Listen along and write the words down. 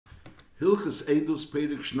Hilchas Eidus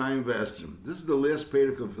Perek Shnayim Ve'esrim. This is the last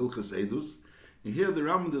Perek of Hilchas Eidus. And here the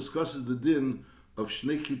Rambam discusses the din of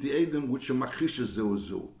Shnei Kiti Eidim, which are Machisha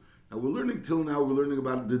Zu. Now we're learning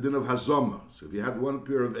about the din of Hazama. So if you had one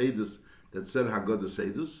pair of Eidus that said Haggadas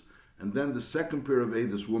Eidus, and then the second pair of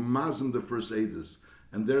Eidus were Mazim the first Eidus,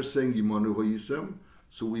 and they're saying Yimanu Hoyisem,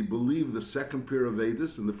 so we believe the second pair of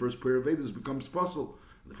Eidus and the first pair of Eidus becomes possible.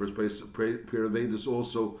 The first pair of Eidus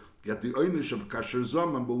also get the Einish of Kasher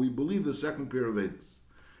Zaman, but we believe the second pair of Eidus.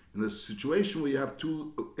 In a situation where you have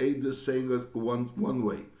two Eidus saying one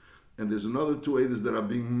way, and there's another two Eidus that are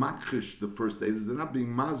being Makhish the first Eidus, they're not being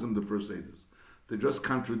Mazim the first Eidus. They're just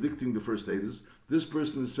contradicting the first Eidus. This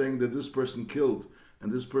person is saying that this person killed,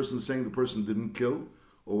 and this person is saying the person didn't kill,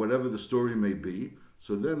 or whatever the story may be.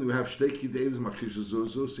 So then we have Shteki Eidus Makhish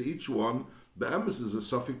Zuzu, so each one, Be'emes is a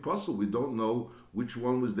suffix puzzle. We don't know which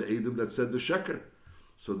one was the Eidim that said the Sheker.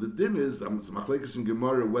 So the din is, it's Machlekes in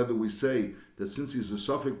Gemara, whether we say that since he's a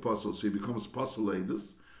suffix puzzle, so he becomes puzzle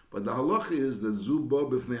Eidus. But the halacha is that Zuba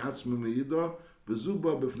b'fnei atzmi meida,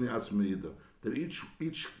 v'zuba b'fnei atzmi meida. That each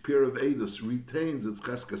pair of Eidus retains its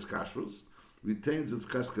cheskes kashrus,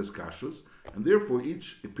 and therefore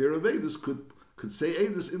each pair of Eidus could say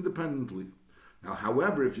Eidus independently. Now,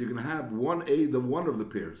 however, if you're going to have one Eid of one of the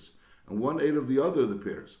pairs and one Eid of the other of the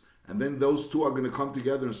pairs, and then those two are going to come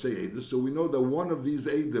together and say Eidus, so we know that one of these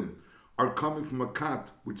Eidim are coming from a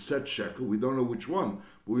kat which said sheker. We don't know which one,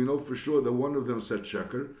 but we know for sure that one of them said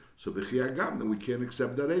sheker. So b'chiyagam, then we can't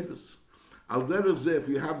accept that Eidus. Al derech zeh, if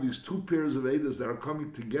you have these two pairs of Eidus that are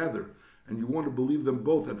coming together, and you want to believe them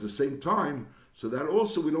both at the same time, so that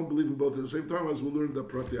also we don't believe them both at the same time, as we'll learn the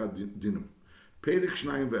Prati Adinim. Perek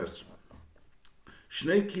Shnayim Ve'esrim.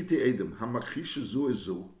 Shnei Kiti Eidim, Hamakhish Zu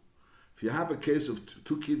Ezu. If you have a case of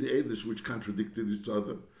two Kiti Eidus which contradicted each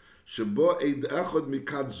other, Shebo Eid Echod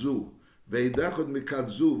Mikad Zu, Ve'eid Echod Mikad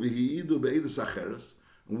Zu, V'hi'idu Be'eidus Acheres,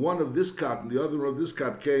 and one of this kat and the other one of this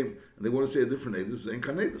kat came, and they want to say a different Eidus, they ain't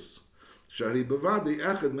Eidus. Shari Bavadi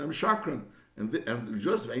Echad Mem Shakran, and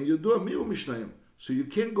just when you do a Miu Mishnayim. So you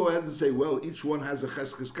can't go ahead and say, well, each one has a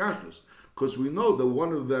Cheskes Kashrus, because we know that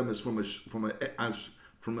one of them is from an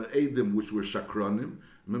Eidim which were Shakranim.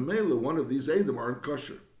 Memela, one of these Eidim aren't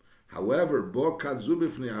kosher. However, Bo Kadzu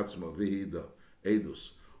B'fnei Atzma V'hida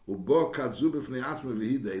Eidus, Bo Kadzu B'fnei Atzma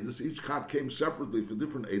V'hida Eidus. Each kat came separately for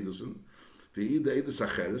different Eidusin. V'hida Eidus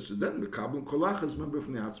Acheres. So then the Kabbalah Kolachas Men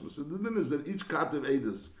B'fnei Atzma. So the thing is that each kat of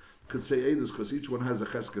Eidus could say Eidus because each one has a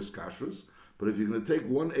Cheskes Kashrus. But if you're going to take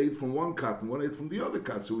one Eid from one kat and one Eid from the other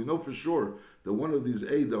kat, so we know for sure that one of these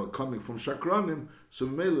Eid are coming from Shakranim, so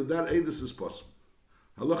Memela, that Eidus is possible.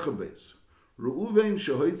 Halacha Beis. Reuven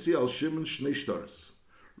shehoitzi al Shimon shnei shtaris.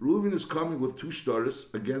 Reuven is coming with two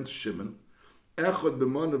shtaris against Shimon. Echad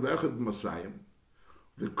b'mon of echad b'masayim.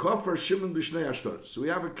 The kafar Shimon b'shnei ashtaris. So we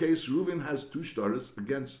have a case. Reuven has two shtaris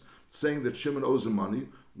against saying that Shimon owes him money.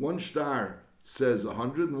 One shtar says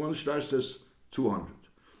 100, and one shtar says 200.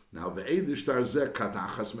 Now ve'edi shtar zeh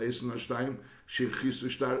katachas meisen hashtayim shechisu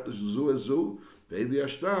shtar zu ezu ve'edi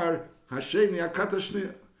ashtar hasheni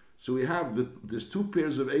akatashniya. So we have there's two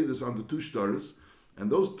pairs of Eidus on the two shtaris, and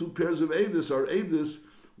those two pairs of Eidus are Eidus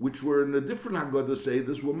which were in a different Haggadas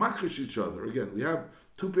Eidus, were machish each other. Again, we have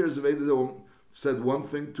two pairs of Eidus that said one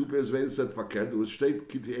thing, two pairs of Eidus said fakir. There was shteit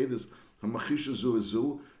kiti Eidus, hamachish zu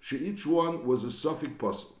ezu, she each one was a suffix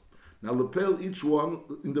puzzle. Now lepel each one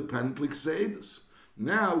independently say Eidus.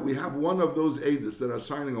 Now we have one of those Eidus that are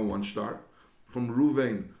signing on one shtar, from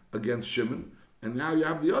Reuven against Shimon, and now you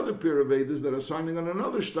have the other pair of Eidus that are signing on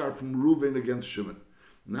another shtar from Reuven against Shimon.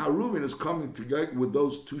 Now Reuven is coming together with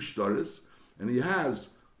those two shtaris, and he has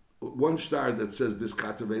one shtar that says this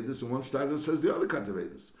kat of Eidus and one shtar that says the other kat of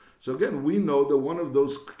Eidus. So again, we know that one of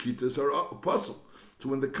those kitas are a puzzle. So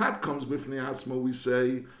when the kat comes b'fnei atzma, we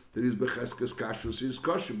say that he's becheskes kashrus, he's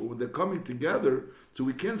kosher. But when they're coming together, so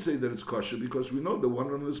we can't say that it's kosher because we know that one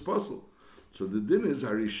of them is puzzle. So the din is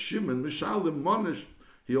Hari Shimon mishalim monish.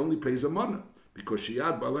 He only pays a mana because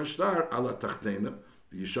shiyad balashtar ala tachtena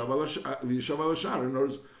v'yishav ala shar. In other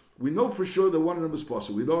words, we know for sure that one of them is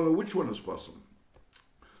puzzle. We don't know which one is puzzle.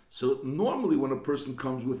 So normally when a person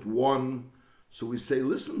comes with one, so we say,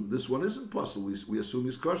 listen, this one isn't puzzle. We assume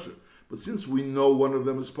he's kosher. But since we know one of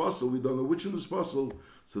them is puzzle, we don't know which one is puzzle.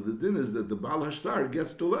 So the din is that the Baal Hashtar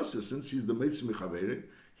gets the lesser. Since he's the Meitzim Mechavere,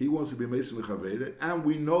 he wants to be Meitzim Mechavere, and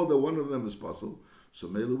we know that one of them is puzzle. So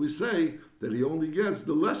Mele, we say that he only gets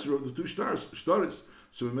the lesser of the two shtaris.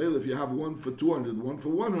 So Mele, if you have one for 200, one for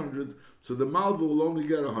 100, so the Malva will only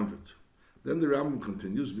get 100. Then the Rambam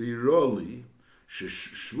continues, V'iroli,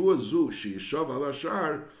 sheshvua zu, she'yishav al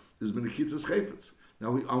hashar, is b'nechitas chayfetz.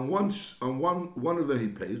 Now, on one of them he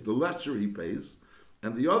pays, the lesser he pays,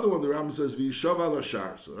 And the other one, the Rambam says, V'yishav al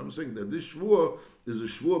hashar. So I'm saying that this shvua is a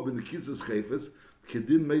shvua b'nekitzas chayfetz,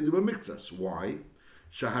 kedin meidem b'miktzas. Why?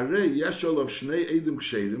 Shaharei yeshol of shnei edim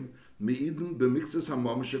ksherim, me'idin b'miktzas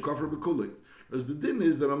hamam shekafar b'kulei. Because the din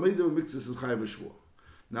is that a meidem b'miktzas is chayav shvua.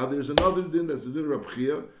 Now there's another din, that's the din of Rabbi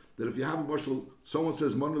Chia, that if you have a mashal, someone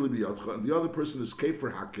says mani li biyadcha, and the other person is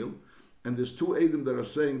kefer hakil, and there's two edim that are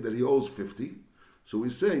saying that he owes 50. So we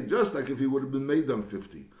say, just like if he would have been made on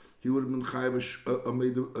 50, he would have been chayav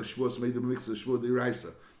a shvuas made a mix of shvua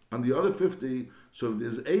deraisa. On the other 50, so if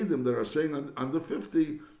there's edim that are saying on the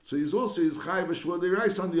 50, so he's chayav a shvua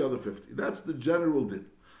deraisa on the other 50. That's the general din.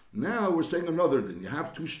 Now we're saying another din. You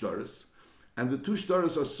have two shtaris, and the two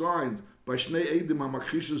shtaris are signed by shnei edim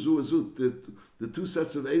hamakrisha zu azu. The two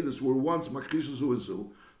sets of edus were once makrisha zu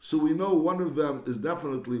azu. So we know one of them is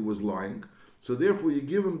definitely was lying. So therefore, you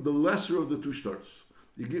give him the lesser of the two stars.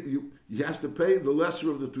 He has to pay the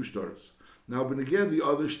lesser of the two stars. Now, but again, the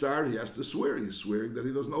other star, he has to swear. He's swearing that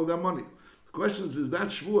he doesn't owe that money. The question is that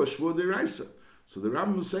shvua deraisa? So the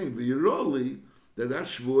Rambam is saying, v'yiroli, that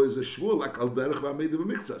shvua is a shvua like al derech v'ameidah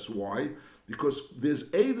b'miktzas. Why? Because there's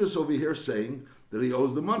Eidus over here saying that he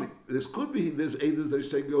owes the money. There's Eidus that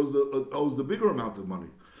is saying he owes the bigger amount of money.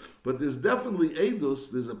 But there's definitely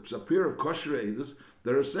Eidus, there's a pair of kosher Eidus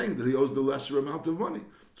that are saying that he owes the lesser amount of money.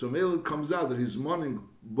 So mainly it comes out that he's moneying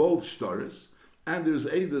both shtaris, and there's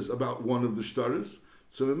Eidus about one of the shtaris.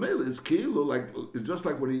 So mainly it's keilu, it's just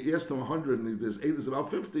like when he asked him 100 and there's Eidus about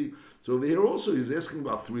 50. So over here also he's asking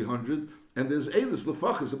about 300, and there's Eidus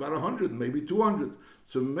lefachas about 100, maybe 200.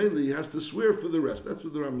 So mainly he has to swear for the rest. That's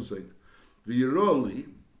what the Rambam is saying. V'yiroli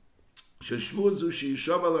sheshvu zu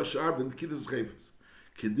sheishav al hashar b'nekitzas chayfetz.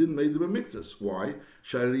 Kedin made them a mixes. Why?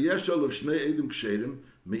 Shariyeshal of shnei edim ksherim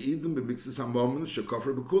me'idim b'mixes hamamim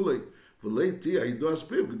shekafar b'kulei v'leiti Eidus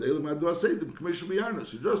pib g'deilim Eidus edim k'meshel b'yarna.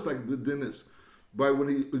 So just like the din is by when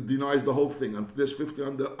he denies the whole thing, and there's 50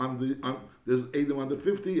 there's edim on the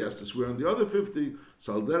 50, he has to swear on the other 50.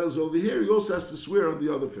 So Alderas over here, he also has to swear on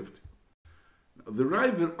the other 50. Now, the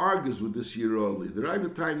Rabbi argues with this Yiroli. The Rabbi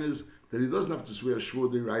time is that he doesn't have to swear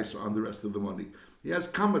shvur deraisa on the rest of the money. He has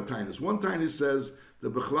kamatainis. One time he says the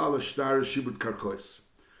bechlal shtar is shibut karkois,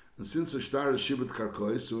 and since a shtar is shibut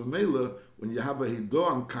karkois, so Mela, when you have a hido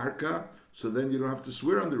on karka, so then you don't have to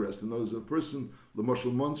swear on the rest. And there's a person the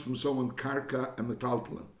mashal months from someone karka and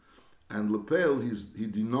metaltalin, and lepel he's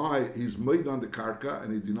made on the karka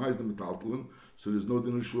and he denies the metaltalin, so there's no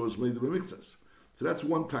din shvur made of mixas. So that's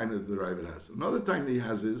one time that the Rabbi has. Another time he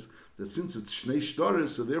has is that since it's shnei shtaris,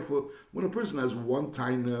 so therefore when a person has one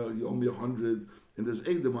time, you owe me 100, and there's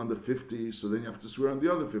edim on the 50, so then you have to swear on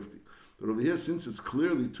the other 50. But over here, since it's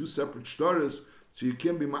clearly two separate shtaris, so you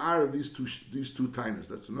can't be ma'ar of these two tainas.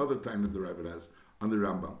 That's another time that the Rabbi has on the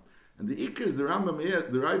Rambam. And the ikar is the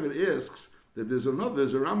Rabbi asks that there's a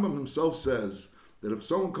Rambam himself says that if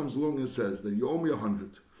someone comes along and says that you owe me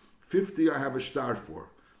 100, 50 I have a shtar for,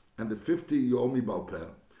 and the 50 you owe me balpeh,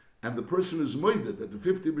 and the person is moided that the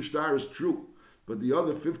 50 b'shtar is true, but the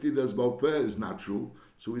other 50 that's balpeh is not true.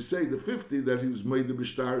 So we say the 50 that he was moided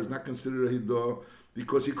b'shtar is not considered a hidah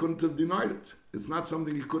because he couldn't have denied it. It's not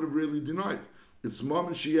something he could have really denied. It's mam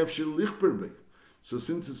sheyef shel lichperbe. So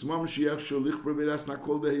since it's mam sheyef shel lichperbe, that's not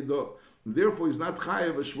called a hidah. Therefore, he's not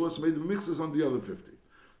chayav a shvus made of mixes on the other 50.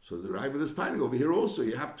 So the Rabbi is tiny over here also.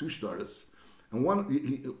 You have two stars. And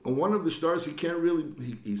one of the stars he can't really.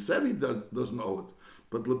 He said he doesn't owe it,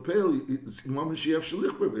 but lepel it's mam sheyef shel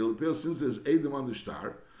lichperbe. Lepel, since there's edim on the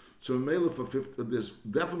star, so in Mela for 50, there's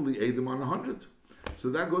definitely edim on 100. So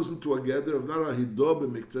that goes into a gather of not a hidah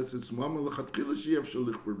b'miktzes. It's mam lechatchila sheyef shel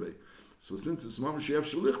lichperbe. So since it's mam sheyef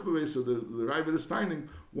shel lichperbe, so the Rabbi is tiny.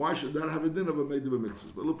 Why should that have a din of a meideh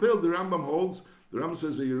b'miktzes? But lepel the Rambam holds. The Rambam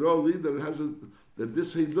says a yiroli that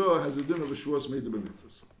this hidah has a din of a shvus meideh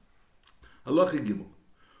b'miktzes. Halacha Gimel.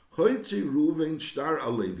 Hoitzi Ruven shtar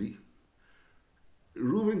al Levi.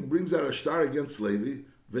 Ruven brings out a shtar against Levi.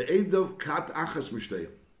 Ve'edav kat achas mishteyim.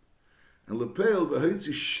 And lepel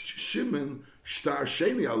ve'hoitzi Shimon shtar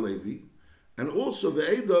sheni al Levi. And also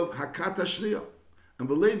ve'edav hakat hashniya. And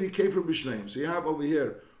ve'levi kefer b'shneim. So you have over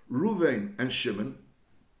here Ruven and Shimon.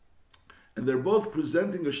 And they're both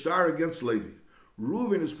presenting a shtar against Levi.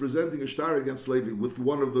 Reuven is presenting a shtar against Levi with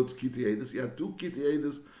one of those kiti edus. He had two kiti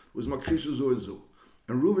edus, was makrisha zu ezu.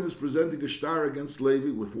 And Reuven is presenting a shtar against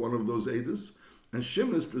Levi with one of those edus. And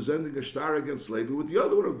Shimon is presenting a shtar against Levi with the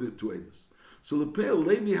other one of the two edus. So the pale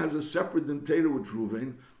Levi has a separate dentator with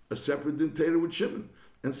Reuven, a separate dentator with Shimon.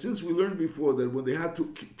 And since we learned before that when they had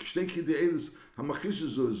to shtei kiti edus, hamakrisha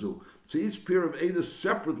zu ezu, so each pair of edus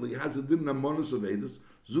separately has a din namonis of edus,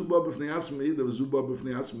 Zuba b'fnei atzmi ida, Zuba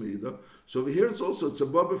b'fnei atzmi ida. So over here it's a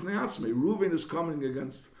ba b'fnei atzmi. Reuven is coming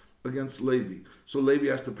against Levi. So Levi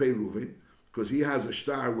has to pay Reuven because he has a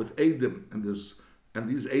star with Edom, and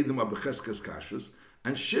these Edom are becheskes kashas,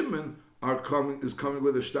 and Shimon is coming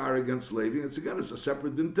with a star against Levi. And it's a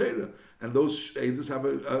separate din Torah, and those Eidus have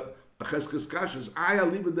a cheskes kashas.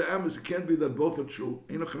 Aliba de emes. It can't be that both are true.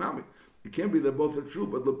 It can't be that both are true,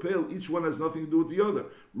 but Lepel, each one has nothing to do with the other.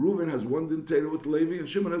 Reuven has one din Torah with Levi, and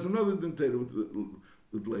Shimon has another din Torah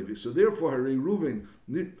with Levi. So therefore, Reuven.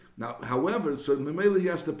 Now, however, so Memele he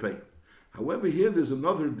has to pay. However, here there's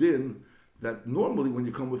another din that normally when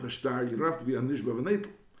you come with a star, you don't have to be a nishba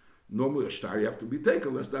v'netel. Normally a star you have to be taken,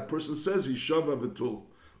 unless that person says he's shava v'tul.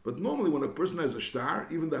 But normally when a person has a star,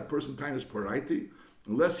 even that person tainas paraiti,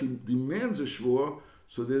 unless he demands a shvur,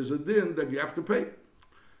 so there's a din that you have to pay.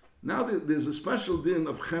 Now there's a special din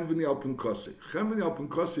of chenveni al pinkosi. Chenveni al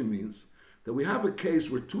pinkosi means that we have a case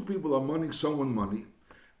where two people are moneying someone money,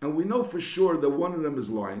 and we know for sure that one of them is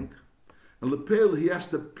lying, and lepel he has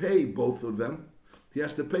to pay both of them.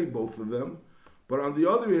 But on the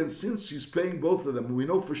other hand, since he's paying both of them, we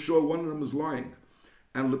know for sure one of them is lying,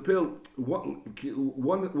 and lepel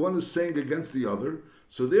one is saying against the other.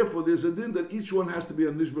 So therefore, there's a din that each one has to be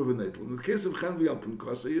a nishba v'netel. In the case of chenveni al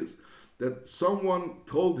pinkosi is that someone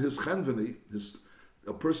told his chenveni,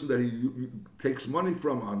 a person that he takes money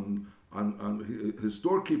from on his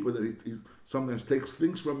storekeeper, that he sometimes takes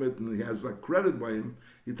things from it and he has like credit by him.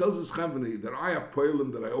 He tells his chenveni that I have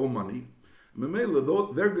poilim, that I owe money.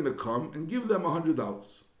 Memela, they're going to come and give them $100.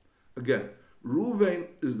 Again, Reuven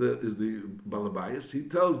is the balabayas. He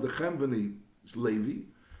tells the chenveni Levi,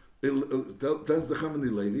 tells the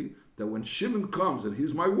chenveni Levi that when Shimon comes and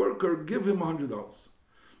he's my worker, give him $100.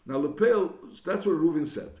 Now Lepel, that's what Reuven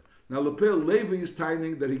said. Now Lepel, Levi is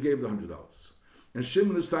tining that he gave the $100, and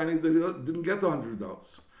Shimon is tining that he didn't get the $100.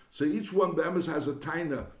 So each one be'emes has a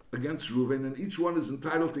taina against Reuven, and each one is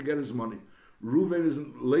entitled to get his money. Levi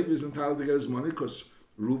is entitled to get his money because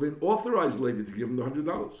Reuven authorized Levi to give him the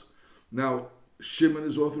 $100. Now Shimon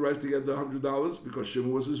is authorized to get the $100 because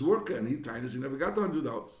Shimon was his worker, and he never got the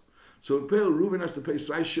 $100. So Reuven has to pay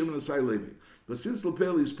Sai Shimon and Sai Levi. But since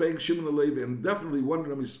Lepel is paying Shimon and Levi, and definitely one of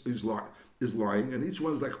them is lying, and each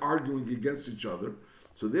one is like arguing against each other,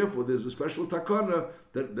 so therefore there's a special takana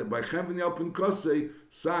that by chenveni al pinkosei,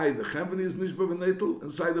 Sai the chenveni is nishba v'netel,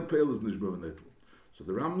 and Sai the Pel is nishba v'netel. So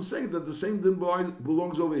the Rambam is saying that the same din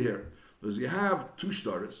belongs over here, because you have two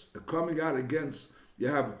shtaris coming out against. You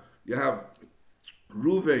have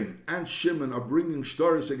Reuven and Shimon are bringing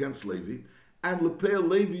shtaris against Levi. And Lepel,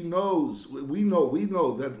 Levi knows, we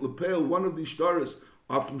know that Lepel, one of these shtaris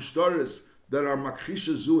are from shtaris that are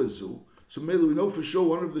makhisha zu ezu. So maybe we know for sure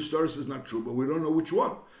one of the shtaris is not true, but we don't know which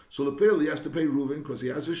one. So Lepel, he has to pay Reuven because he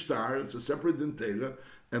has a shtar, it's a separate din Torah,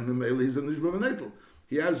 and the Mele he's a nishba v'netel.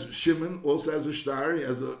 He has Shimon, also has a shtar, he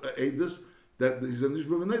has a Eidus, that he's a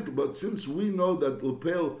nishba v'netel. But since we know that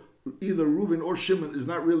Lepel, either Reuven or Shimon is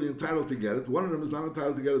not really entitled to get it. One of them is not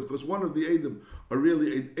entitled to get it because one of the Edom are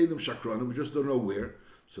really Edom Shakranim, we just don't know where.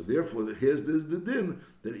 So therefore, there's the din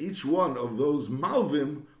that each one of those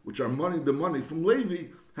Malvim, which are the money from Levi,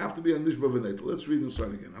 have to be a Nishba v'netel. Let's read this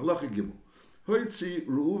one again. Halacha Gimel. Hoitzi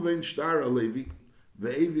Reuven shtar a Levi,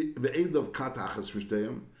 ve'edav katachas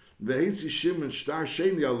v'shteyim, ve'etzi Shimon shtar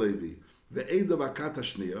sheni a Levi, ve'edav akata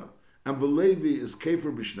shniya, and v'Levi is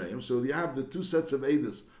kefer b'shneim. So you have the two sets of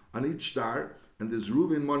Eidus on each star, and there's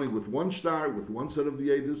Reuven money with one star, with one set of the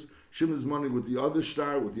Eidus, Shimon's money with the other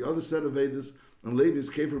star, with the other set of Eidus, and Levi is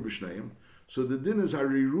kefer b'shneim. So the din is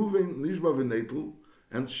Hari Reuven nishba v'netel,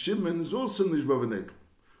 and Shimon is also nishba v'netel.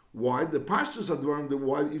 Why? The pastors are dvarim,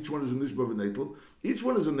 why each one is a nishba v'netel. Each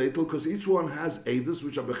one is a netel because each one has Eidus,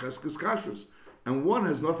 which are becheskes kashus, and one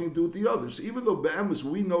has nothing to do with the other. So even though be'emes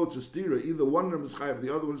we know it's a stira, either one of them is chayav,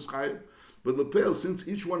 the other one is chayav, but lepel, since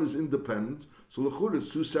each one is independent, so l'chur is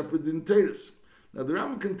two separate din teres. Now the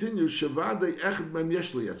Rambam continues, Shavadei echad mem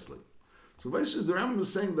yesh li etzli. So basically the Rambam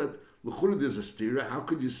is saying that l'chur there's a stira. How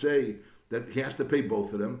could you say that he has to pay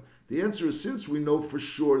both of them? The answer is, since we know for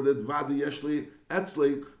sure that vadi yesh li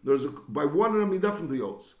etzli, by one of them he definitely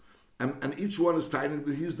owes. And each one is taining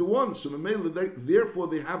that he's the one. So therefore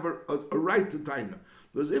they have a right to taina.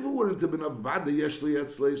 Because if it wouldn't have been a vadi yesh li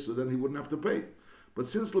etzli, so then he wouldn't have to pay. But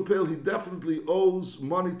since Lepel, he definitely owes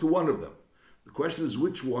money to one of them. The question is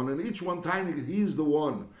which one, and each one tiny, he's the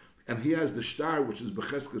one, and he has the shtar, which is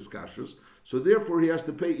becheskes kashus, so therefore he has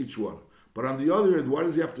to pay each one. But on the other hand, why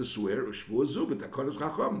does he have to swear? Since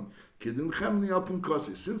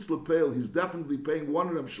Lepel, he's definitely paying one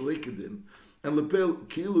of them shalekidin, and Lepel,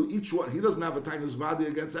 kilu, each one, he doesn't have a tainus vadi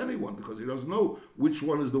against anyone, because he doesn't know which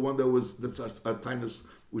one is the one that's a tainus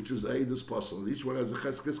which is Eidus Pasal. And each one has a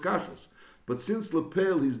Cheskes Kashas. But since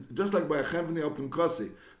Lepel, he's just like by a Chemveni Alpin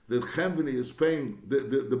Kosi, the Chemveni is paying, the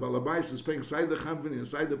Balabais is paying side the Chemveni and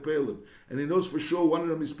side the Pelim, and he knows for sure one of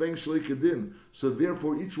them is paying Shlei Kedin, so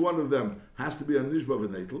therefore each one of them has to be a Nishba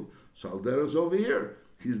V'Neitel. So Alderos over here,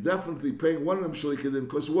 he's definitely paying one of them Shlei Kedin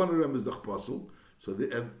because one of them is the Chpasel, so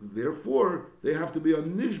and therefore they have to be a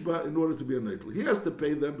Nishba in order to be a Neitel. He has to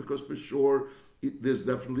pay them because for sure there's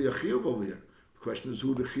definitely a Chiyuv over here. The question is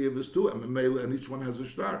who the Chiyuv is to, and each one has a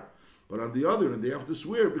star. But on the other hand, they have to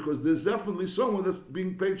swear because there's definitely someone that's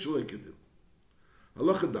being paid Shlei Kedin.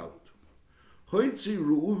 Halacha Dalet. Hoitzi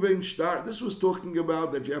Reuven Shtar. This was talking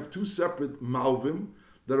about that you have two separate malvim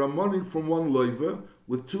that are money from one loiva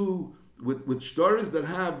with two with shtaris that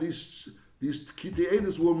have these kitei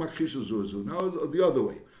Eidus were makhisha zuzu. Now the other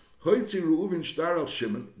way. Hoitzi Reuven Shtar al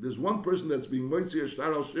Shimon. There's one person that's being moitzi a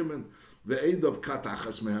Shtar al Shimon the Eid of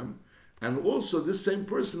katachas mehem. And also, this same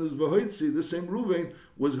person is v'hoitzi. This same Ruvain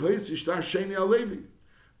was hoitzi shtar sheni alevi,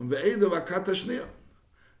 and ve'edav akata shnia,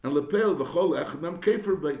 and lepel v'chol echad mem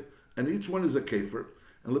kefer bei, and each one is a kefer.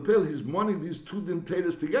 And lepel, he's mourning these two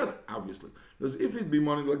dentators together. Obviously, because if he'd be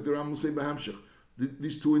mourning like the Ram will say b'hamshich,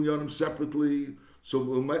 these two inyanim separately. So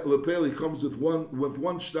lepel, he comes with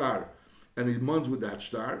one shtar, and he mourns with that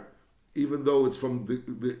shtar, even though it's from the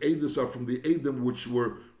Eidus are from the Edom, which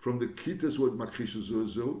were from the Kitas with Makhisha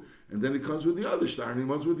Zuzu, and then he comes with the other star, and he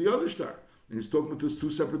runs with the other star. And he's talking to two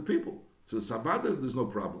separate people. So Savada, there's no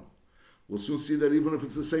problem. We'll soon see that even if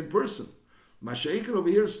it's the same person. Masha'inkin over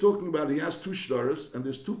here is talking about he has two stars, and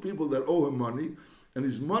there's two people that owe him money, and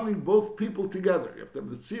he's moneying both people together. You have to have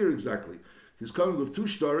the tzir exactly. He's coming with two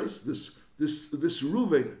stars. This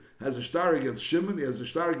Reuven has a star against Shimon, he has a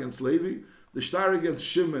star against Levi. The star against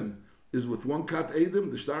Shimon is with one kat Edom,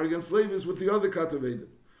 the star against Levi is with the other kat of Edom.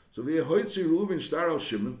 So we hoitzi Reuven shtar al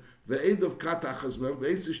Shimon, ve'ed of kat achas mem,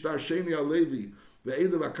 ve'etzi shtar sheni al Levi,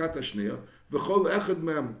 ve'ed of kat hashnia, ve'chol echad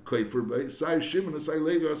mem koifer bei, sai Shimon and sai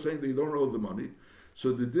Levi are saying they don't owe the money.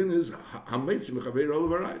 So the din is hametzi mechaver ol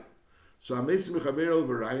v'ray. So hametzi mechaver ol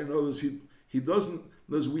v'ray, in other words, he doesn't,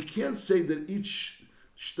 we can't say that each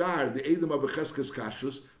shtar, the Edom are becheskes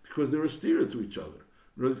kashrus, because they're a steer to each other.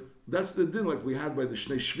 That's the din like we had by the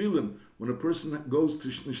Shnei Shvilim, when a person goes to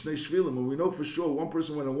Shnei Shvilim, and we know for sure one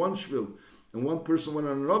person went on one Shvil, and one person went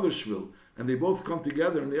on another Shvil, and they both come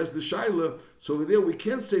together, and they ask the Shaila, so over there we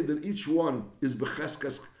can't say that each one is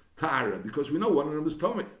Becheskas Tara, because we know one of them is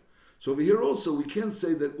Tomei. So over here also, we can't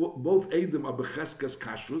say that both Edom are Becheskas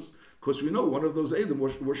Kashrus, because we know one of those Edom were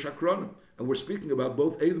Shakranim, and we're speaking about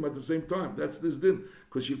both Edom at the same time. That's this din,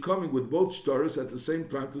 because you're coming with both stars at the same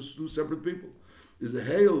time to two separate people. Is the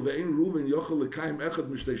hail ve'in Reuven yochel lekaim echad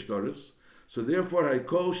mishtei shtaris. So therefore, I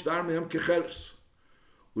call shtar mehem kecheres.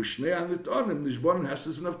 Ushnei anitonim nishbonim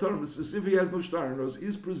hasis v'naftarim. It's as if he has no shtar.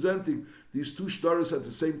 He's presenting these two stars at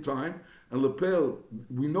the same time. And lepel,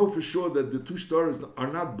 we know for sure that the two stars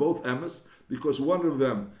are not both emes, because one of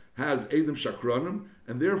them has Edom Shakranim,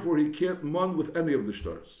 and therefore he can't mon with any of the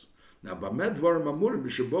stars. Now, b'med dvarim amurim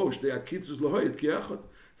b'shabo shtei akitzos lohoyet ki echad.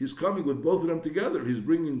 He's coming with both of them together. He's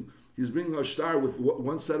bringing a star with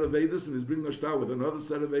one set of Eidus, and he's bringing a star with another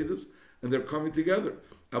set of Eidus, and they're coming together.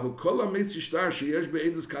 If a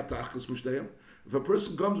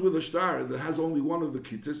person comes with a star that has only one of the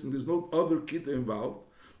kittas, and there's no other kitta involved,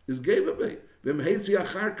 is gevabei.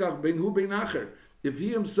 If he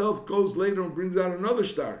himself goes later and brings out another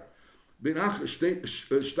star, star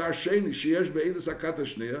sheni sheyesh be'edus hakata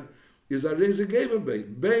shneya, is a reza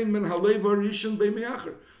gevabei. Bein men halev arishan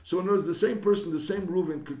be'meacher. So in other words, the same person, the same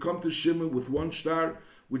Reuven, could come to Shimon with one star,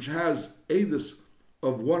 which has Eidus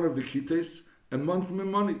of one of the kites, and mon from him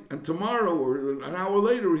money. And tomorrow, or an hour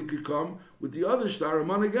later, he could come with the other star, and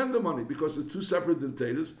mon again the money, because it's two separate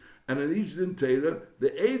dentators, and in each dentator,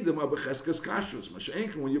 the Edom are becheskes kashrus.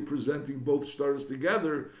 Masha'enkin, when you're presenting both stars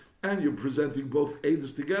together, and you're presenting both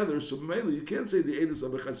Eidus together, so mainly you can't say the Eidus are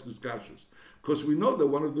becheskes kashrus, because we know that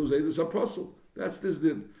one of those Eidus are apostle. That's this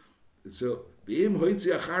din. So, V'im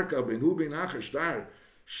hoitzi acharka ben hu ben acher star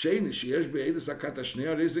sheni sheyesh be'edus hakata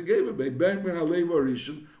shneya reza geva ben ben haleva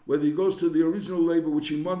rishon, whether he goes to the original labor which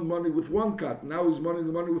he won money with one cut, now he's money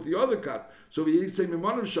the money with the other cut. So we say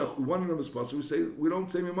mimanav shach, one of them is possible. We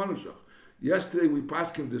don't say mimanav shach. Yesterday we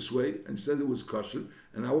passed him this way and said it was kosher,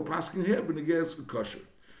 and now we're passing here but again it's kosher.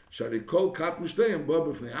 Shari kol kat mishteyim ba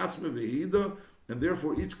b'fnei atzme v'hida, and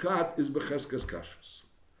therefore each kat is becheskes kashrus.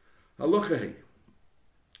 Halacha hey.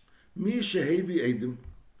 Mi shehevi edim,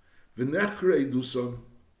 v'nechre eduson,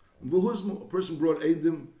 v'huzmu, a person brought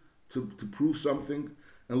edim to prove something,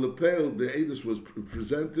 and lepel, the edus was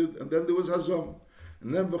presented, and then there was hazom.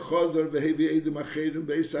 And then v'chazar v'hevi edim acherim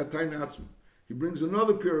be'esatayn atzma. he brings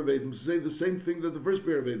another pair of Eidim to say the same thing that the first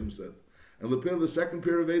pair of Eidim said. And Lepel, the second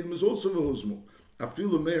pair of Eidim, is also v'huzmu.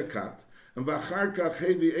 Afilu me'akat. And v'achar kach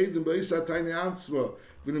hevi Eidim b'isa tayne antzva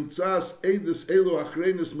v'nimtzas Eidus elu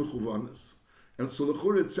achreinis mechuvanis. And so the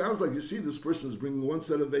Chur, it sounds like, you see, this person is bringing one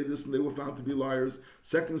set of Eidus and they were found to be liars.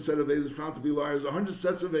 Second set of Eidus found to be liars. 100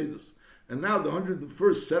 sets of Eidus. And now the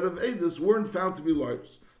 101st set of Eidus weren't found to be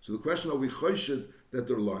liars. So the question, are we choshid that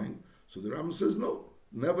they're lying? So the Rambam says no.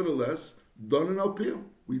 Nevertheless, done in Alpiyah.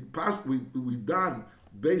 We done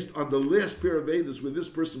based on the last pair of Eidus where this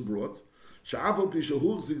person brought.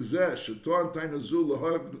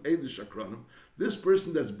 This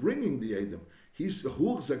person that's bringing the Eidim, he's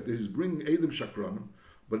that he's bringing Eidim Shakranim,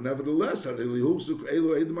 but nevertheless, when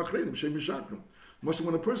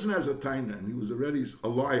a person has a taina and he was already a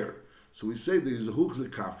liar, so we say that he's a huchzik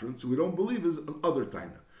kafrin, so we don't believe is another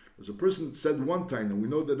taina. There's a person that said one taina, we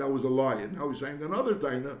know that that was a lie, and now he's saying another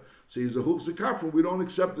taina, so he's a huchzik kafrin, we don't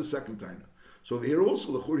accept the second taina. So here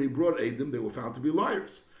also, the Chur, he brought Eidim, they were found to be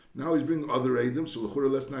liars. Now he's bringing other Eidim, so the Chur,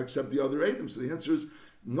 let's not accept the other Eidim. So the answer is,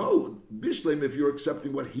 no, Bishlem, if you're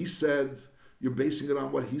accepting what he said, you're basing it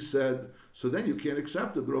on what he said, so then you can't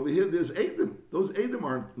accept it. But over here, there's Eidim. Those Eidim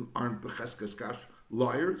aren't Becheskes Kash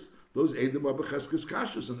liars. Those Eidim are Becheskes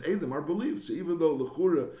Kashas, and Eidim are believed. So even though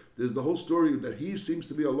L'chura, there's the whole story that he seems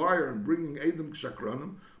to be a liar and bringing Eidim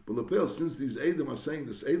Shakranim, but Lepel, since these Eidim are saying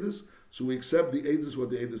this Eidus, so we accept the Eidus, what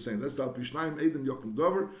the Eidus is saying. That's the Pishnayim Eidim Yokim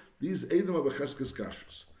Dover. These Eidim are Becheskes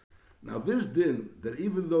Kashas. Now this din, that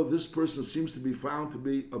even though this person seems to be found to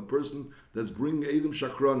be a person that's bringing Eidim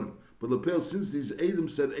Shakranim, but Lepel, since these Eidim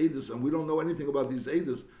said Eidus, and we don't know anything about these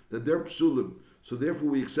Eidus, that they're psulim, so therefore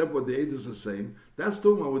we accept what the Eidus are saying, that's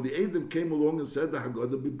talking about when the Eidim came along and said the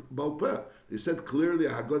Haggadah Balpeh. They said clearly a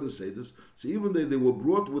Haggadah say this, so even though they were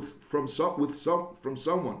brought from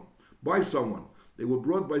someone, by someone, they were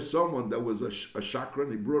brought by someone that was a Shakran,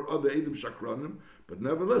 he brought other Eidim Shakranim, but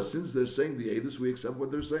nevertheless, since they're saying the Eidus, we accept what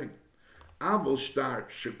they're saying. Aval star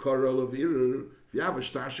shekara levirer. If you have a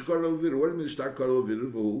star shekara levirer, what do you mean star shekara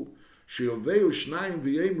levirer? V'hu sheoveu shnayim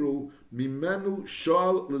v'yemru mimenu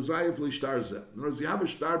shal lezayif l'shtar zeh. In other words, you have a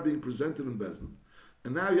star being presented in Bezdin,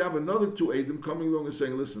 and now you have another two Eidim coming along and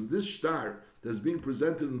saying, listen, this star that's being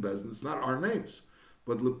presented in Bezdin, it's not our names.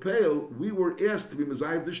 But Lepel, we were asked to be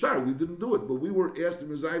Mezayif the star. We didn't do it, but we were asked to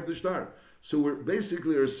be Mezayif the star. So we're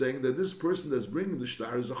basically are saying that this person that's bringing the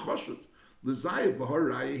star is a choshut. The Zayiv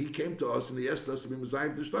V'haraya, he came to us and he asked us to be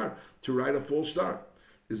Mezayif the star, to write a false star.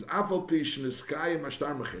 Is Afal Pish Niskayim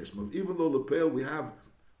Ashtar Mechesmav. Even though Lepel, we have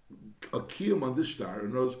a kiyum on this star,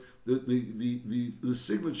 and the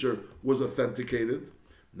signature was authenticated,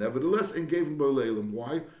 nevertheless, and gave him B'leilim.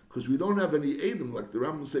 Why? Because we don't have any Eidim, like the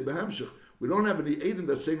Rambam say Behemshech, we don't have any Eidim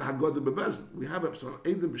that's saying Haggadah B'bezdin. We have some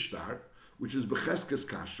Eidim B'shtar, which is B'cheskes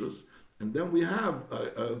Kashrus, and then we have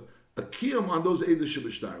a kiyum on those Eidus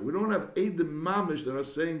Shebishtar. We don't have Eidim Mamish that are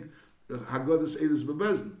saying Haggadah's Eidus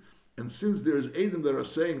B'bezdin. And since there's Eidim that are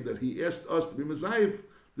saying that he asked us to be Mezayif,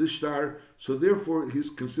 this star, so therefore he's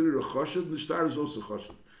considered a Choshed, and the star is also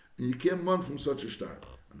Choshed. And you can't run from such a star.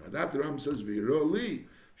 And at that the Ram says, V'yiro li,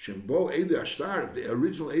 Shembo Eidei Ashtar, if the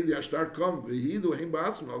original Eidei Ashtar come, V'yidu Heim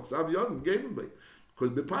Ba'atzma, Al Ksav Yodin, gave him by.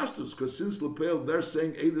 Because since Lepel, they're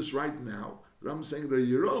saying Eidus right now, the Ram is saying they're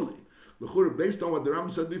Yiroli. Based on what the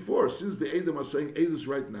Ram said before, since the Eidim are saying Eidus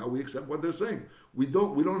right now, we accept what they're saying. We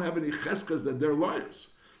don't have any cheskas that they're liars.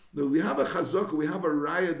 No, we have a chazaka, we have a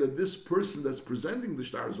raya that this person that's presenting the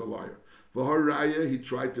star is a liar. For her raya, he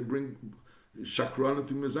tried to bring Shakrana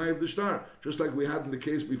to Mezayif the star. Just like we had in the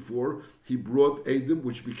case before, he brought Eidim,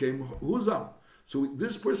 which became Huzam. So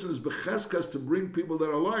this person is becheskas to bring people that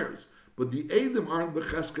are liars. But the Eidim aren't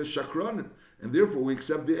becheskas Shakranim. And therefore we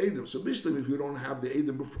accept the Eidim. So Bishlim, if you don't have the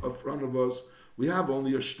Eidim in front of us, we have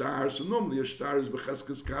only a star. So normally a star is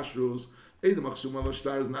becheskas kashrus. Eidim achsum al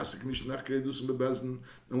star is nasik nish nach kredus bebezin.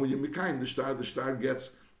 And when you mekayim the star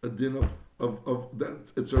gets a din of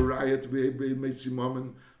that. It's a raya to be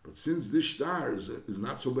meitzimamen. But since this star is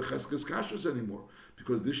not so becheskas kashrus anymore,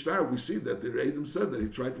 because this star we see that the Eidim said that he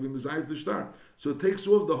tried to be mezayif the star. So it takes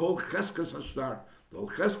off the whole cheskas hashtar. The whole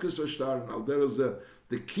cheskes hashtar, and there is the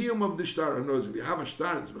kiyum of the shtar. In other words, if you have a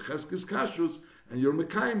shtar, it's becheskes kashrus, and you're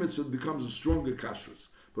mekayim it, so it becomes a stronger kashrus.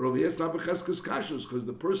 But over here, it's not becheskes kashrus, because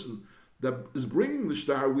the person that is bringing the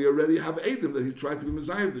shtar, we already have Eidim that he tried to be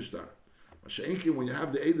mezayif the shtar. Masha'inkin, when you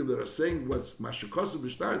have the Eidim that are saying what's mashakasa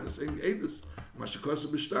b'shtar, they're saying Eidus, mashakasa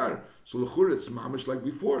b'shtar. So l'chur, it's mamish like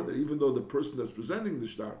before, that even though the person that's presenting the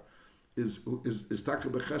shtar is taka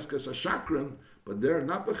b'cheskas a-shakran, but they're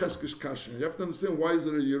not b'cheskas kashan. You have to understand why is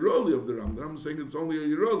there a Yeroli of the Ram. The Ram is saying it's only a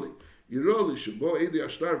Yeroli. Yeroli, shebo Eidi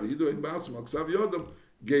ashtar, v'hidu ein ba'atzim, al ksav yodam,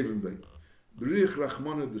 gave him them. B'rich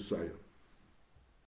Rachmana Desaya.